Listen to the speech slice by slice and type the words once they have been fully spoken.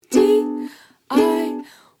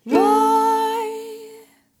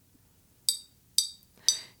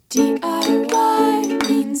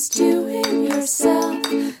Sometimes do it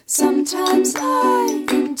yourself. Sometimes I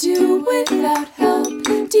can do without help.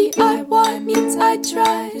 DIY means I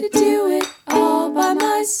try to do it all by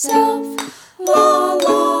myself. La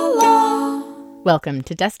la la. Welcome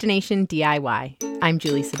to Destination DIY. I'm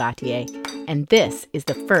Julie Sabatier, and this is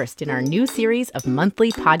the first in our new series of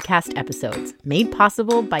monthly podcast episodes made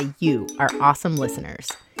possible by you, our awesome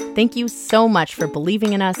listeners. Thank you so much for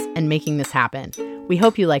believing in us and making this happen. We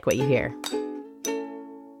hope you like what you hear.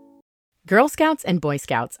 Girl Scouts and Boy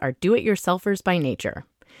Scouts are do-it-yourselfers by nature.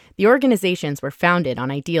 The organizations were founded on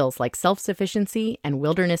ideals like self-sufficiency and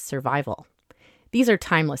wilderness survival. These are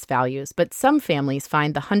timeless values, but some families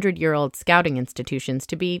find the 100-year-old scouting institutions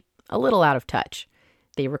to be a little out of touch.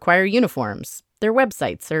 They require uniforms, their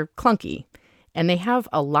websites are clunky, and they have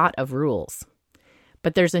a lot of rules.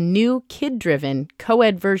 But there's a new kid-driven,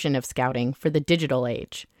 co-ed version of scouting for the digital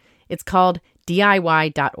age. It's called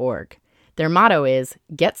DIY.org. Their motto is,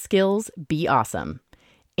 get skills, be awesome.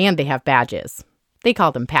 And they have badges. They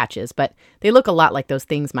call them patches, but they look a lot like those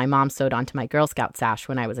things my mom sewed onto my Girl Scout sash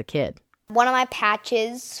when I was a kid. One of my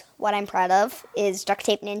patches, what I'm proud of, is Duct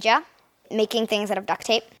Tape Ninja, making things out of duct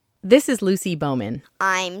tape. This is Lucy Bowman.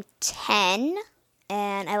 I'm 10,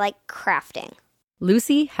 and I like crafting.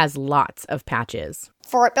 Lucy has lots of patches.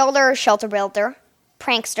 Fort builder, shelter builder,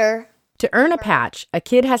 prankster. To earn a patch, a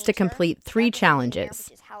kid has to complete 3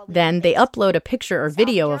 challenges. Then they upload a picture or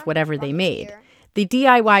video of whatever they made. The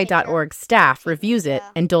DIY.org staff reviews it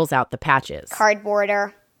and doles out the patches.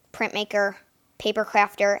 Cardboarder, printmaker, paper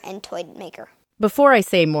crafter, and toy maker. Before I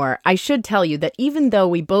say more, I should tell you that even though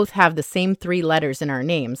we both have the same 3 letters in our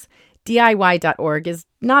names, DIY.org is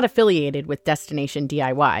not affiliated with Destination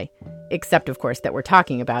DIY, except, of course, that we're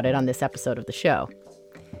talking about it on this episode of the show.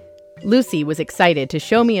 Lucy was excited to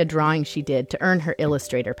show me a drawing she did to earn her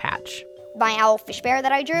Illustrator patch. My owl fish bear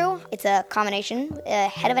that I drew, it's a combination, a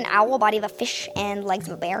head of an owl, body of a fish, and legs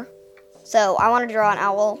of a bear. So I wanted to draw an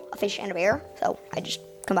owl, a fish, and a bear, so I just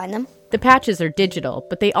combined them. The patches are digital,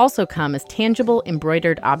 but they also come as tangible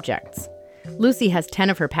embroidered objects. Lucy has 10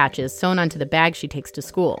 of her patches sewn onto the bag she takes to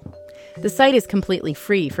school. The site is completely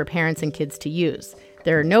free for parents and kids to use.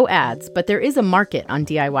 There are no ads, but there is a market on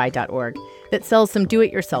DIY.org that sells some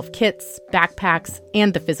do-it-yourself kits, backpacks,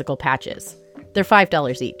 and the physical patches. They're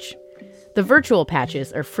 $5 each. The virtual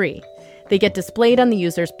patches are free. They get displayed on the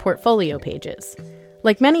user's portfolio pages.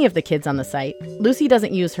 Like many of the kids on the site, Lucy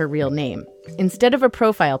doesn't use her real name. Instead of a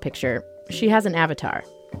profile picture, she has an avatar.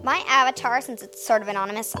 My avatar, since it's sort of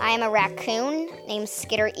anonymous, I am a raccoon named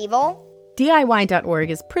Skitter Evil. DIY.org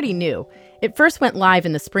is pretty new. It first went live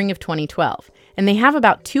in the spring of 2012, and they have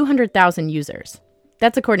about 200,000 users.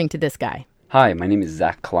 That's according to this guy. Hi, my name is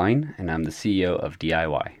Zach Klein, and I'm the CEO of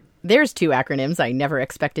DIY. There's 2 acronyms I never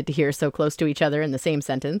expected to hear so close to each other in the same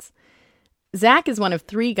sentence. Zach is one of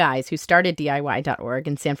 3 guys who started DIY.org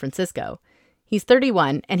in San Francisco. He's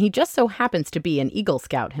 31, and he just so happens to be an Eagle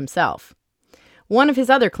Scout himself. One of his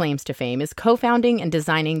other claims to fame is co-founding and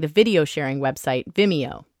designing the video sharing website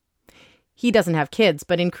Vimeo. He doesn't have kids,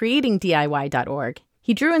 but in creating DIY.org,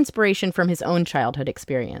 he drew inspiration from his own childhood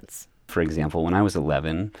experience. For example, when I was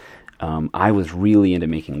 11, I was really into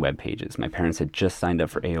making web pages. My parents had just signed up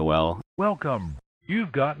for AOL. Welcome.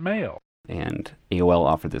 You've got mail. And AOL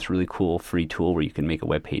offered this really cool free tool where you can make a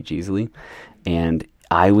web page easily. And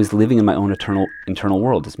I was living in my own internal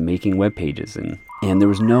world, just making web pages. And there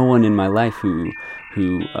was no one in my life who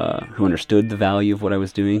understood the value of what I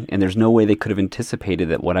was doing. And there's no way they could have anticipated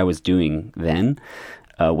that what I was doing then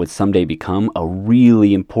would someday become a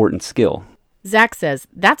really important skill. Zach says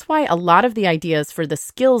that's why a lot of the ideas for the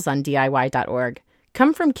skills on DIY.org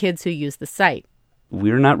come from kids who use the site.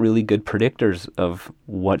 We're not really good predictors of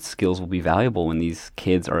what skills will be valuable when these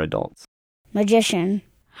kids are adults. Magician.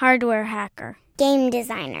 Hardware hacker. Game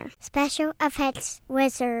designer. Special effects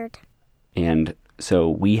wizard. And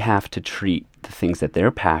so we have to treat the things that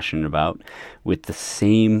they're passionate about with the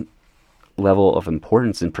same level of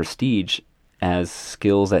importance and prestige as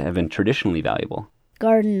skills that have been traditionally valuable.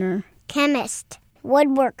 Gardener. Chemist.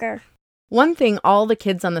 Woodworker. One thing all the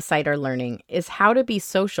kids on the site are learning is how to be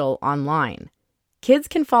social online. Kids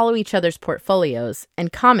can follow each other's portfolios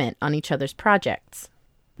and comment on each other's projects.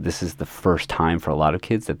 This is the first time for a lot of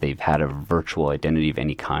kids that they've had a virtual identity of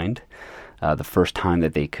any kind. The first time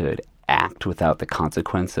that they could act without the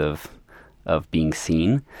consequence of being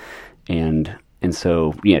seen. And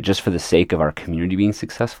so, just for the sake of our community being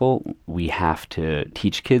successful, we have to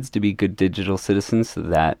teach kids to be good digital citizens so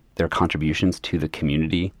that their contributions to the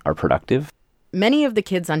community are productive. Many of the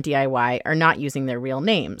kids on DIY are not using their real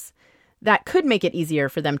names. That could make it easier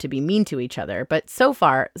for them to be mean to each other, but so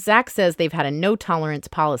far, Zach says they've had a no-tolerance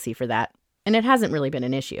policy for that, and and it hasn't really been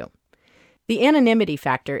an issue. The anonymity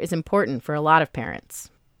factor is important for a lot of parents.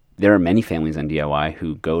 There are many families on DIY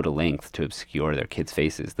who go to lengths to obscure their kids'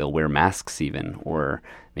 faces. They'll wear masks even, or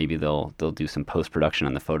maybe they'll do some post-production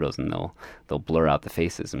on the photos and they'll blur out the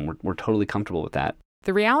faces, and we're totally comfortable with that.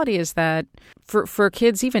 The reality is that for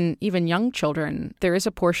kids, even young children, there is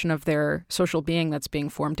a portion of their social being that's being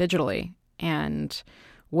formed digitally. And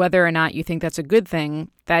whether or not you think that's a good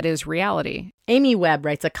thing, that is reality. Amy Webb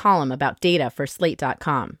writes a column about data for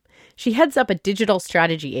Slate.com. She heads up a digital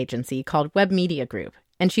strategy agency called Web Media Group,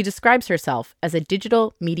 and she describes herself as a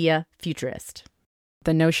digital media futurist.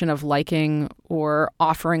 The notion of liking or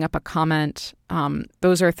offering up a comment,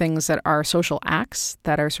 those are things that are social acts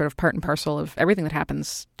that are sort of part and parcel of everything that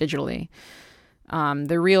happens digitally.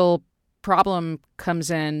 The real problem comes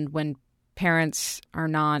in when parents are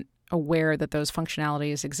not aware that those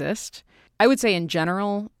functionalities exist. I would say in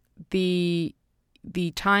general, the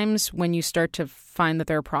times when you start to find that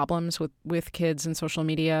there are problems with kids and social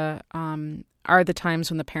media are the times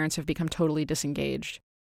when the parents have become totally disengaged.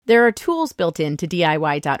 There are tools built into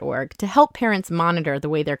DIY.org to help parents monitor the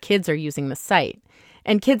way their kids are using the site,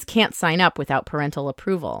 and kids can't sign up without parental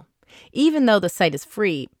approval. Even though the site is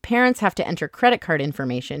free, parents have to enter credit card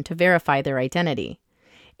information to verify their identity.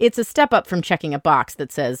 It's a step up from checking a box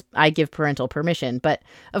that says, I give parental permission, but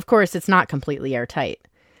of course it's not completely airtight.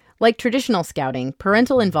 Like traditional scouting,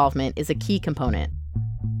 parental involvement is a key component.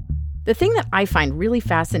 The thing that I find really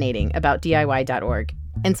fascinating about DIY.org,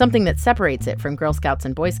 and something that separates it from Girl Scouts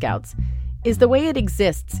and Boy Scouts, is the way it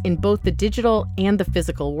exists in both the digital and the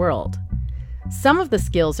physical world. Some of the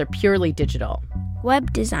skills are purely digital.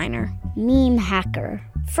 Web designer, meme hacker,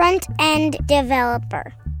 front-end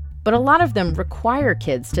developer. But a lot of them require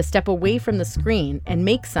kids to step away from the screen and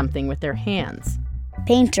make something with their hands.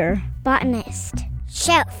 Painter, botanist,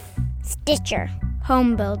 chef, stitcher,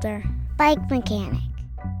 home builder, bike mechanic.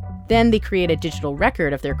 Then they create a digital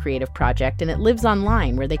record of their creative project, and it lives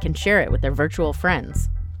online where they can share it with their virtual friends.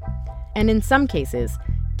 And in some cases,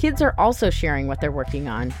 kids are also sharing what they're working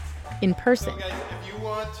on in person. So guys, if you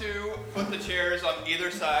want to put the chairs on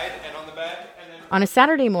either side and on the back. And then... On a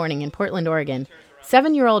Saturday morning in Portland, Oregon,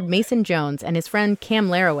 7-year-old Mason Jones and his friend Cam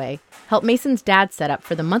Laraway helped Mason's dad set up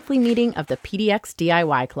for the monthly meeting of the PDX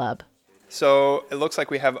DIY Club. So it looks like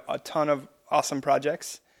we have a ton of awesome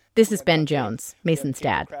projects. This is Ben Jones, Mason's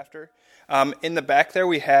dad. In the back there,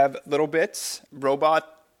 we have Little Bits, robot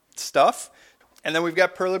stuff. And then we've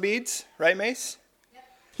got Perla beads, right, Mace?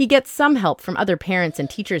 He gets some help from other parents and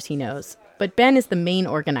teachers he knows, but Ben is the main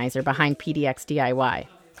organizer behind PDX DIY.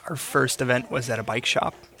 Our first event was at a bike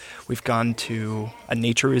shop. We've gone to a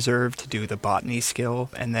nature reserve to do the botany skill.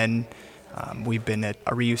 And then we've been at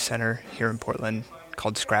a reuse center here in Portland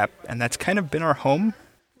called Scrap. And that's kind of been our home.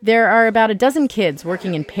 There are about a dozen kids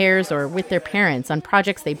working in pairs or with their parents on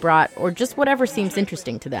projects they brought or just whatever seems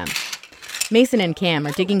interesting to them. Mason and Cam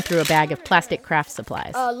are digging through a bag of plastic craft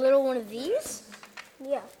supplies. A little one of these?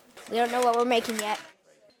 Yeah. We don't know what we're making yet.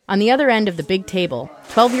 On the other end of the big table,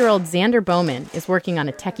 12-year-old Xander Bowman is working on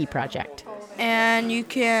a techie project. And you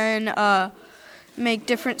can make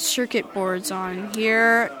different circuit boards on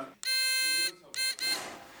here.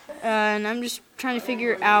 And I'm just trying to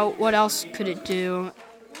figure out what else could it do.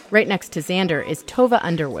 Right next to Xander is Tova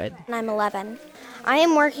Underwood. I'm 11. I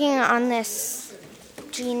am working on this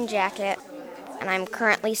jean jacket, and I'm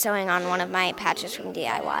currently sewing on one of my patches from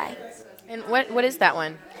DIY. And what is that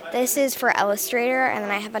one? This is for Illustrator, and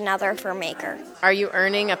then I have another for Maker. Are you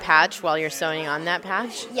earning a patch while you're sewing on that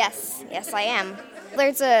patch? Yes, I am.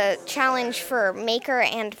 There's a challenge for Maker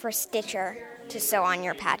and for Stitcher to sew on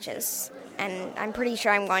your patches, and I'm pretty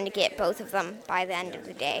sure I'm going to get both of them by the end of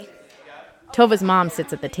the day. Tova's mom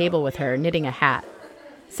sits at the table with her, knitting a hat.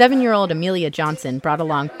 7-year-old Amelia Johnson brought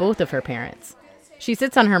along both of her parents. She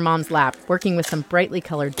sits on her mom's lap, working with some brightly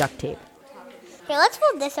colored duct tape. Here, let's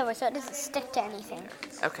fold this over so it doesn't stick to anything.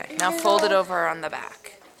 Okay, now fold it over on the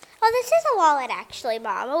back. Oh, this is a wallet, actually,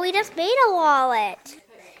 Mama. We just made a wallet.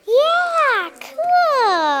 Yeah,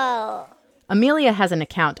 cool. Amelia has an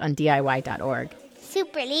account on DIY.org.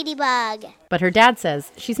 Super ladybug. But her dad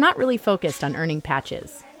says she's not really focused on earning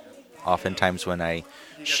patches. Oftentimes when I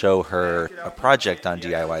show her a project on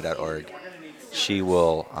DIY.org, she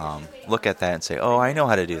will look at that and say, oh, I know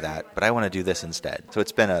how to do that, but I want to do this instead. So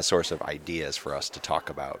it's been a source of ideas for us to talk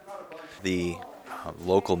about. The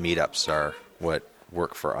local meetups are what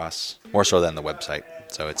work for us, more so than the website.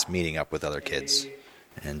 So it's meeting up with other kids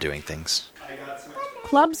and doing things.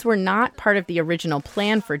 Clubs were not part of the original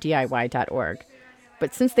plan for DIY.org,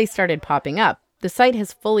 but since they started popping up, the site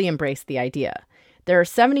has fully embraced the idea. There are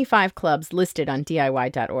 75 clubs listed on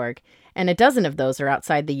DIY.org, and a dozen of those are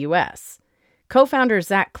outside the U.S. Co-founder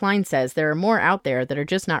Zach Klein says there are more out there that are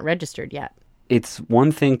just not registered yet. It's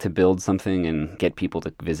one thing to build something and get people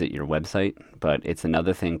to visit your website, but it's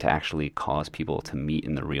another thing to actually cause people to meet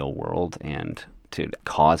in the real world and to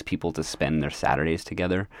cause people to spend their Saturdays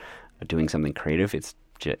together doing something creative.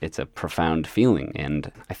 It's a profound feeling, and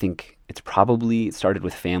I think it started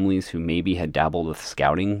with families who maybe had dabbled with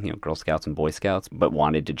scouting, Girl Scouts and Boy Scouts, but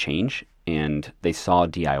wanted to change. And they saw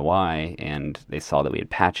DIY, and they saw that we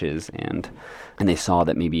had patches, and they saw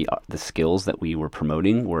that maybe the skills that we were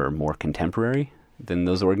promoting were more contemporary than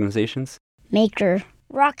those organizations. Maker,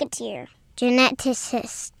 rocketeer,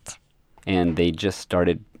 geneticist. And they just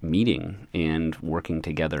started meeting and working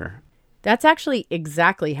together. That's actually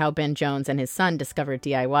exactly how Ben Jones and his son discovered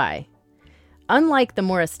DIY. Unlike the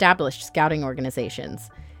more established scouting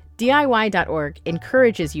organizations, DIY.org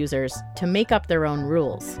encourages users to make up their own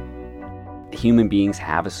rules. Human beings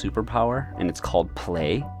have a superpower, and it's called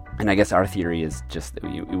play. And I guess our theory is just that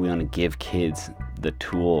we want to give kids the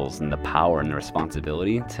tools and the power and the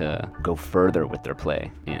responsibility to go further with their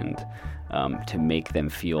play and to make them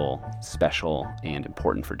feel special and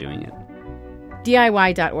important for doing it.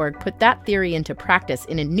 DIY.org put that theory into practice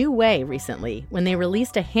in a new way recently when they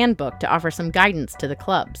released a handbook to offer some guidance to the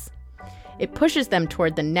clubs. It pushes them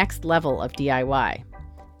toward the next level of DIY.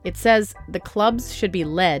 It says the clubs should be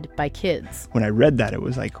led by kids. When I read that, it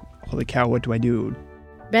was like, holy cow, what do I do?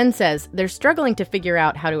 Ben says they're struggling to figure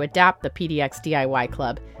out how to adapt the PDX DIY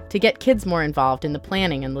club to get kids more involved in the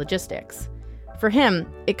planning and logistics. For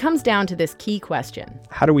him, it comes down to this key question.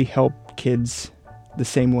 How do we help kids the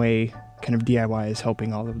same way kind of DIY is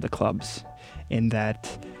helping all of the clubs, in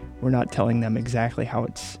that we're not telling them exactly how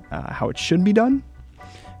it should be done,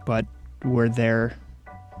 but we're there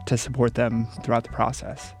to support them throughout the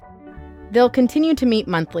process. They'll continue to meet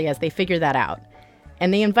monthly as they figure that out,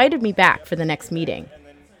 and they invited me back for the next meeting.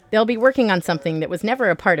 They'll be working on something that was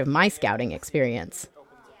never a part of my scouting experience,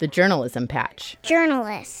 the journalism patch.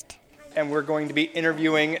 Journalist. And we're going to be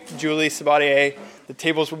interviewing Julie Sabatier. The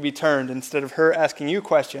tables will be turned. Instead of her asking you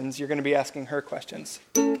questions, you're going to be asking her questions.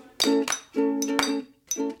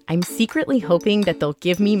 I'm secretly hoping that they'll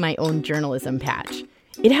give me my own journalism patch.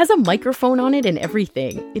 It has a microphone on it and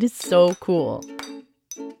everything. It is so cool.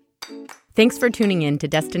 Thanks for tuning in to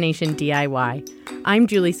Destination DIY. I'm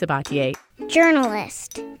Julie Sabatier,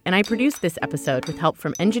 journalist. And I produced this episode with help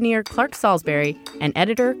from engineer Clark Salisbury and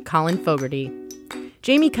editor Colin Fogarty.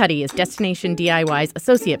 Jamie Cuddy is Destination DIY's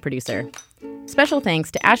associate producer. Special thanks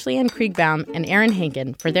to Ashley Ann Kriegbaum and Aaron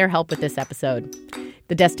Hankin for their help with this episode.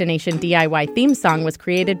 The Destination DIY theme song was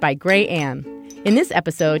created by Gray Ann. In this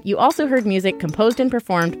episode, you also heard music composed and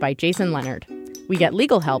performed by Jason Leonard. We get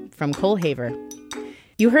legal help from Cole Haver.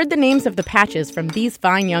 You heard the names of the patches from these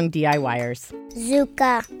fine young DIYers.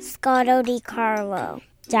 Zuka, Scotto Di Carlo.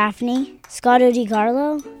 Daphne, Scotto Di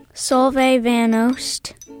Carlo. Solveig Van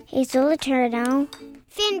Oost. Hazel Letourneau.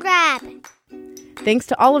 Finrab. Thanks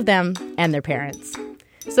to all of them and their parents.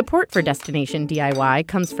 Support for Destination DIY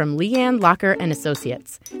comes from Leanne Locker and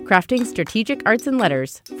Associates, crafting strategic arts and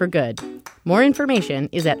letters for good. More information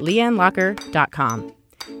is at leannelocker.com.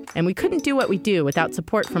 And we couldn't do what we do without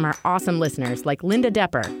support from our awesome listeners like Linda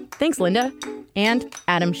Depper. Thanks, Linda. And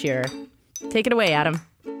Adam Shearer. Take it away, Adam.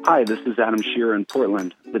 Hi, this is Adam Shearer in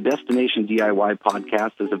Portland. The Destination DIY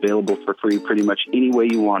podcast is available for free pretty much any way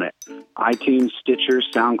you want it. iTunes, Stitcher,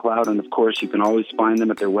 SoundCloud, and of course you can always find them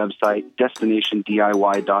at their website,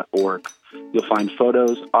 destinationdiy.org. You'll find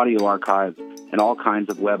photos, audio archives, and all kinds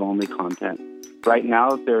of web-only content. Right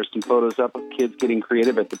now, there are some photos up of kids getting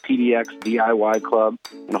creative at the PDX DIY Club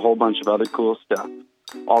and a whole bunch of other cool stuff.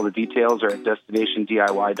 All the details are at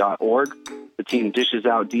destinationdiy.org. The team dishes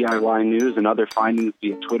out DIY news and other findings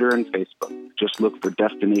via Twitter and Facebook. Just look for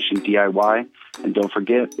Destination DIY. And don't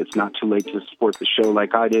forget, it's not too late to support the show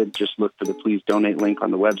like I did. Just look for the Please Donate link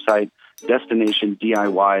on the website,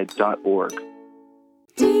 destinationdiy.org.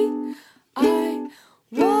 DIY.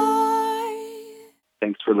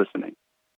 Thanks for listening.